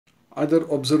Other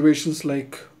observations,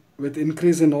 like with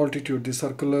increase in altitude, the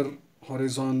circular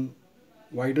horizon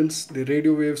widens, the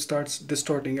radio wave starts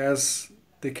distorting as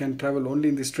they can travel only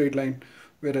in the straight line,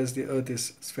 whereas the earth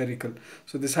is spherical.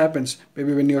 So this happens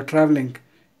maybe when you're traveling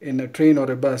in a train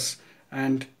or a bus,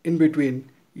 and in between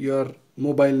your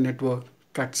mobile network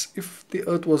cuts. If the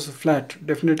earth was flat,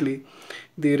 definitely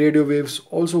the radio waves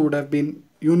also would have been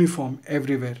uniform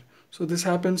everywhere. So this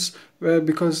happens where,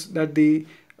 because that the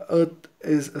earth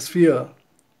is a sphere,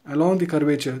 along the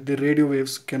curvature the radio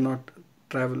waves cannot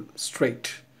travel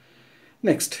straight.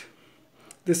 Next,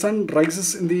 the sun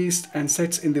rises in the east and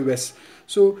sets in the west.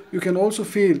 So you can also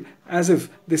feel as if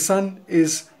the sun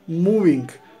is moving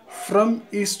from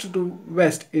east to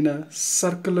west in a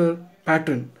circular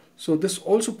pattern. So this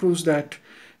also proves that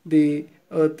the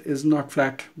earth is not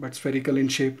flat but spherical in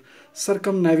shape.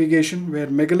 Circumnavigation, where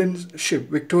Magellan's ship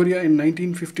Victoria in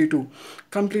 1952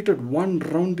 completed one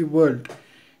round the world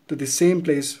to the same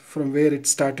place from where it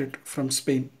started, from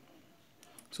Spain.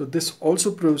 So this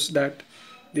also proves that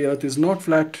the earth is not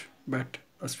flat but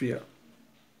a sphere.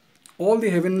 All the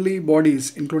heavenly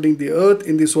bodies, including the earth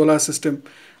in the solar system,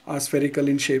 are spherical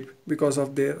in shape. Because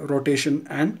of their rotation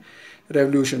and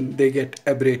revolution, they get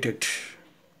aberrated.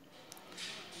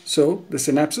 So the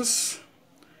synopsis: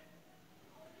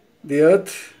 the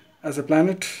earth as a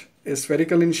planet is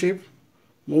spherical in shape,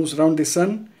 moves around the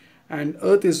sun, and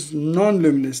earth is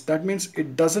non-luminous. That means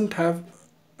it doesn't have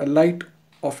a light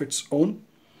of its own,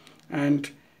 and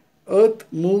earth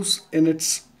moves in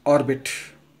its orbit.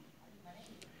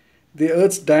 The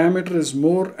earth's diameter is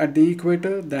more at the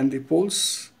equator than the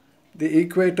poles. The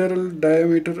equatorial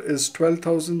diameter is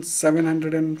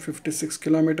 12,756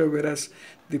 km, whereas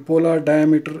the polar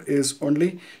diameter is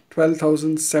only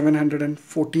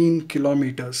 12,714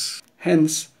 kilometers.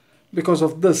 Hence, because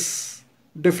of this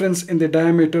difference in the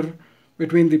diameter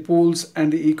between the poles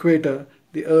and the equator,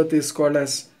 the earth is called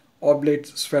as oblate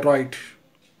spheroid,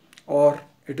 or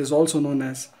it is also known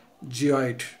as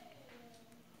geoid.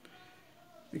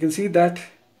 You can see that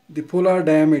the polar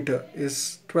diameter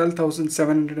is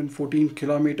 12,714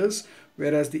 kilometers,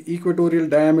 whereas the equatorial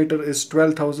diameter is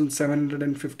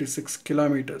 12,756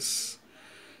 kilometers.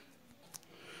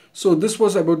 So this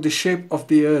was about the shape of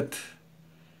the earth.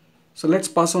 So let's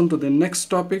pass on to the next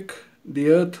topic,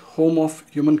 the earth, home of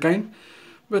humankind.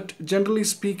 But generally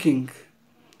speaking,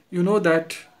 you know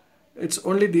that it's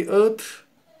only the earth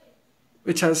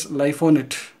which has life on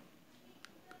it.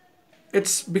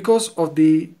 It's because of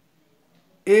the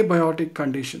abiotic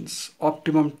conditions: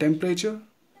 optimum temperature,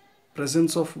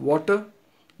 presence of water,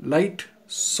 light,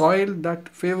 soil that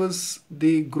favors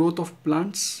the growth of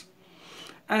plants,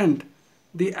 and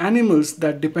the animals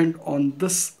that depend on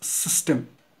this system.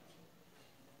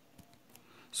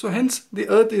 So hence the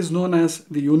earth is known as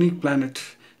the unique planet.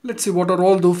 Let's see what are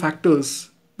all those factors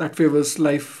that favors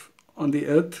life on the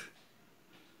earth,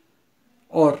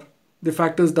 or the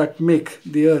factors that make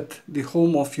the earth the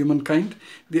home of humankind.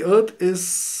 The earth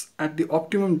is at the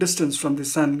optimum distance from the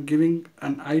sun, giving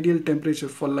an ideal temperature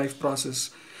for life process.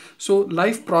 So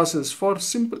life process, for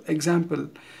simple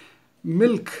example,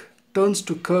 milk turns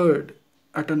to curd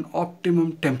at an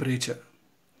optimum temperature.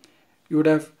 You would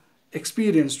have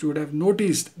experienced, you would have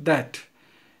noticed that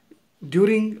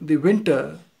during the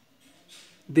winter,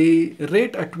 the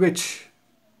rate at which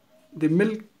the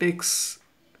milk takes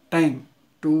time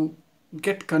to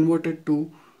get converted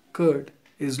to curd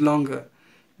is longer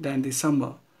than the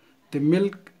summer. The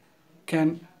milk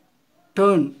can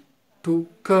turn to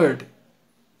curd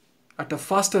at a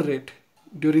faster rate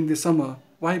during the summer.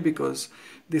 Why? Because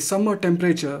the summer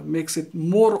temperature makes it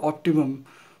more optimum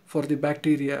for the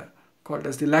bacteria called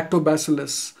as the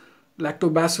lactobacillus.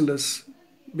 Lactobacillus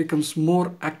becomes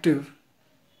more active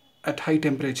at high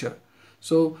temperature.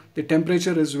 So the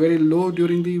temperature is very low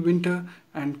during the winter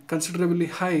and considerably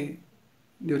high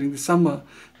during the summer.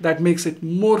 That makes it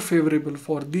more favorable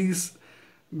for these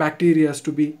bacteria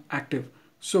to be active.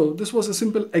 So this was a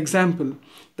simple example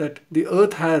that the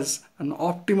earth has an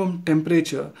optimum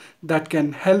temperature that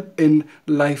can help in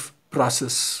life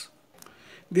process.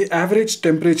 The average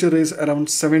temperature is around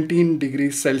 17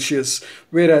 degrees Celsius,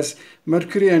 whereas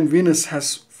Mercury and Venus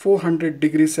has 400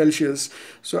 degrees Celsius.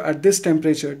 So at this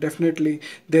temperature, definitely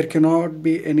there cannot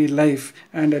be any life,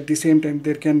 and at the same time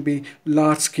there can be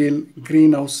large scale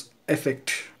greenhouse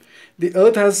effect. The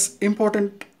earth has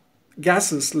important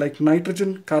gases like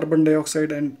nitrogen, carbon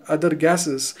dioxide and other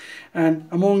gases, and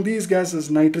among these gases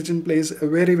nitrogen plays a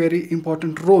very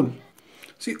important role.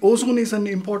 See, ozone is an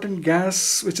important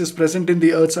gas which is present in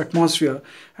the earth's atmosphere,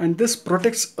 and this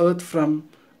protects earth from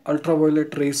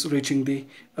ultraviolet rays reaching the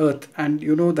earth. And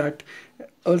you know that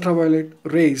ultraviolet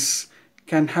rays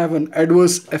can have an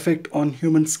adverse effect on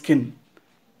human skin.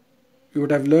 You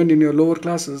would have learned in your lower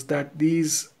classes that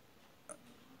these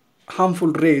harmful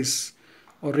rays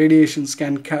or radiations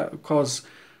can cause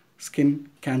skin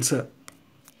cancer.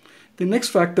 The next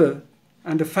factor,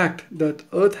 and the fact that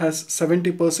Earth has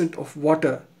 70% of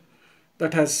water,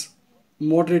 that has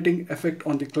moderating effect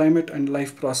on the climate and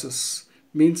life process,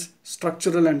 means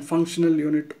structural and functional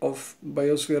unit of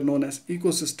biosphere known as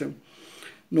ecosystem,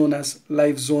 known as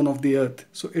life zone of the Earth.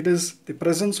 So it is the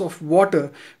presence of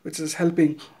water which is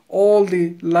helping all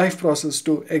the life process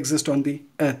to exist on the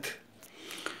Earth.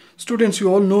 Students,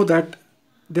 you all know that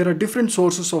there are different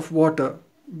sources of water,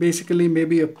 basically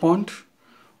maybe a pond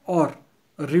or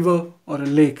a river or a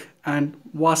lake, and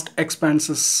vast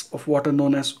expanses of water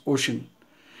known as ocean.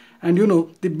 And you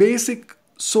know, the basic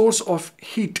source of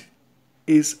heat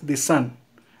is the sun,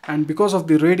 and because of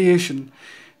the radiation,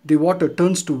 the water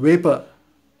turns to vapor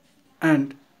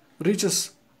and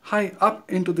reaches high up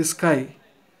into the sky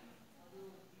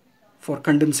for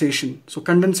condensation. So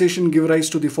condensation gives rise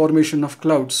to the formation of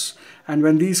clouds, and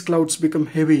when these clouds become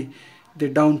heavy, they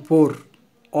downpour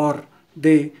or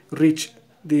they reach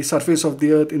the surface of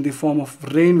the earth in the form of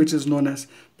rain, which is known as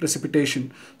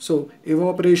precipitation. So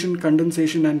evaporation,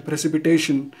 condensation and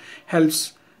precipitation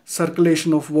helps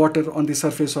circulation of water on the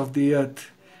surface of the earth,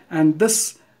 and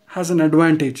this has an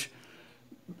advantage,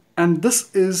 and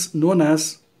this is known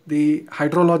as the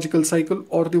hydrological cycle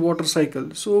or the water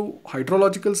cycle. So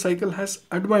hydrological cycle has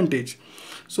advantage,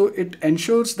 so it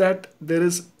ensures that there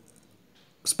is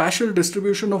spatial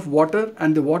distribution of water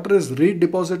and the water is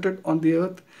redeposited on the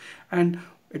earth, and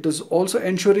it is also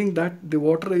ensuring that the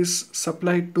water is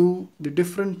supplied to the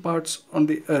different parts on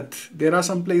the earth. There are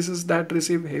some places that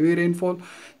receive heavy rainfall.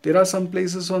 There are some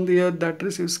places on the earth that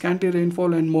receive scanty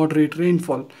rainfall and moderate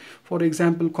rainfall. For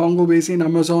example, Congo Basin,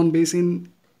 Amazon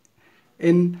Basin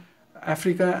in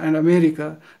Africa and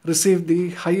America receive the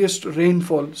highest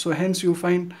rainfall. So hence you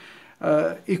find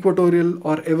equatorial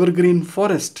or evergreen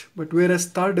forest. But whereas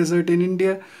Thar Desert in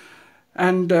India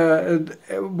and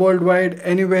worldwide,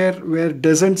 anywhere where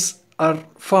deserts are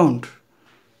found,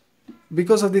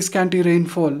 because of the scanty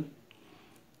rainfall,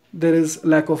 there is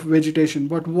lack of vegetation.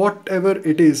 But whatever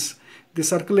it is, the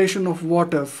circulation of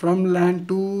water from land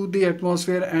to the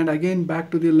atmosphere and again back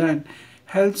to the land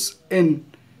helps in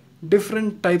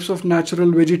different types of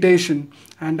natural vegetation.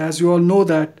 And as you all know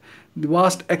that the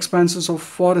vast expanses of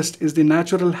forest is the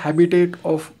natural habitat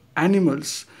of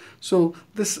animals. So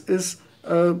this is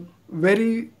a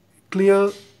very clear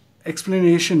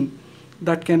explanation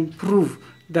that can prove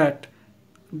that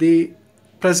the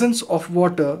presence of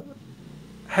water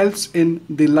helps in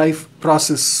the life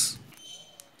process.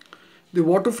 The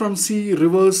water from sea,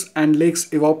 rivers and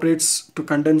lakes evaporates to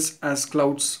condense as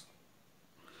clouds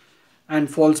and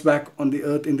falls back on the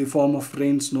earth in the form of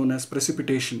rains known as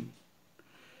precipitation.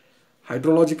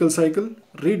 Hydrological cycle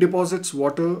redeposits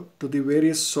water to the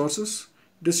various sources,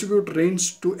 distribute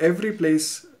rains to every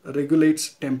place,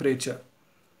 regulates temperature.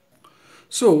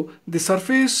 So the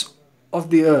surface of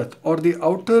the earth or the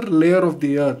outer layer of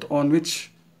the earth on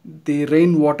which the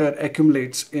rainwater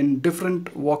accumulates in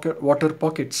different water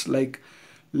pockets like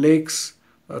lakes,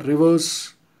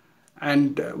 rivers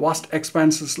and vast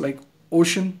expanses like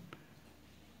ocean,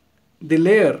 the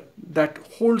layer that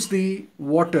holds the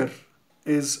water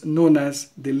is known as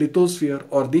the lithosphere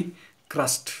or the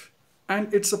crust,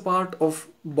 and it's a part of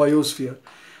biosphere.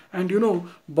 And you know,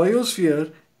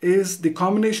 biosphere is the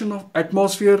combination of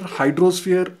atmosphere,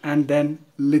 hydrosphere and then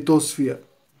lithosphere.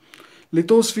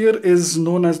 Lithosphere is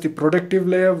known as the productive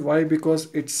layer. Why? Because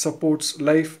it supports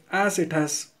life as it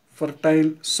has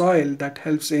fertile soil that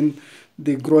helps in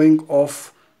the growing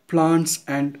of plants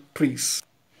and trees.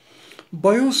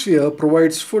 Biosphere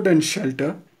provides food and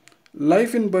shelter.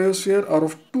 Life in biosphere are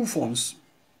of two forms: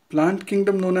 plant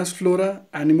kingdom known as flora,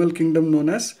 animal kingdom known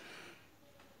as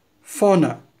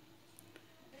fauna.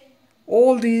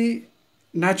 All the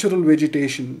natural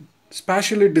vegetation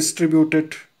spatially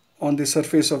distributed on the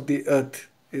surface of the earth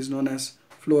is known as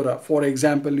flora. For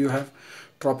example, you have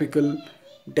tropical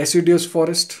deciduous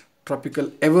forest, tropical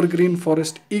evergreen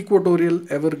forest, equatorial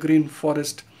evergreen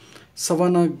forest,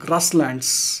 savanna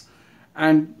grasslands,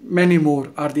 and many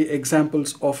more are the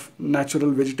examples of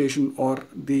natural vegetation or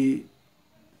the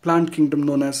plant kingdom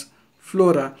known as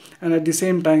flora. And at the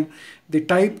same time, the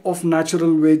type of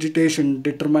natural vegetation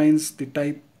determines the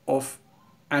type of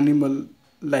animal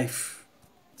life.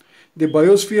 The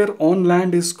biosphere on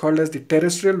land is called as the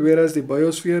terrestrial, whereas the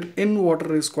biosphere in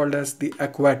water is called as the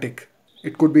aquatic.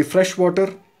 It could be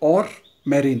freshwater or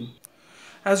marine.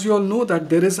 As you all know that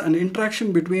there is an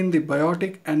interaction between the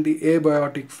biotic and the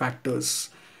abiotic factors.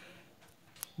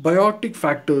 Biotic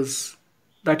factors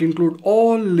that include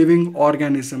all living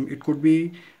organism. It could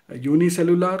be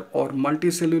unicellular or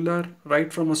multicellular,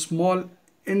 right from a small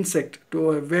insect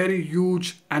to a very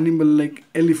huge animal like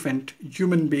elephant,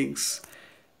 human beings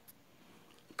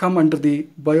come under the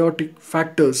biotic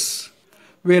factors,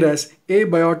 whereas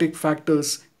abiotic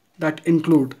factors that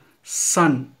include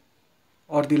sun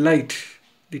or the light,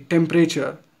 the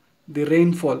temperature, the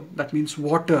rainfall, that means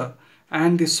water,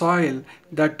 and the soil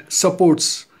that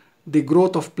supports the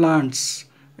growth of plants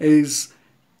is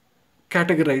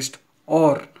categorized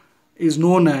or is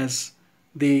known as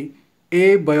the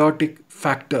abiotic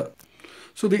factor.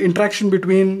 So the interaction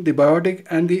between the biotic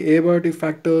and the abiotic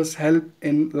factors help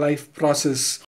in life process.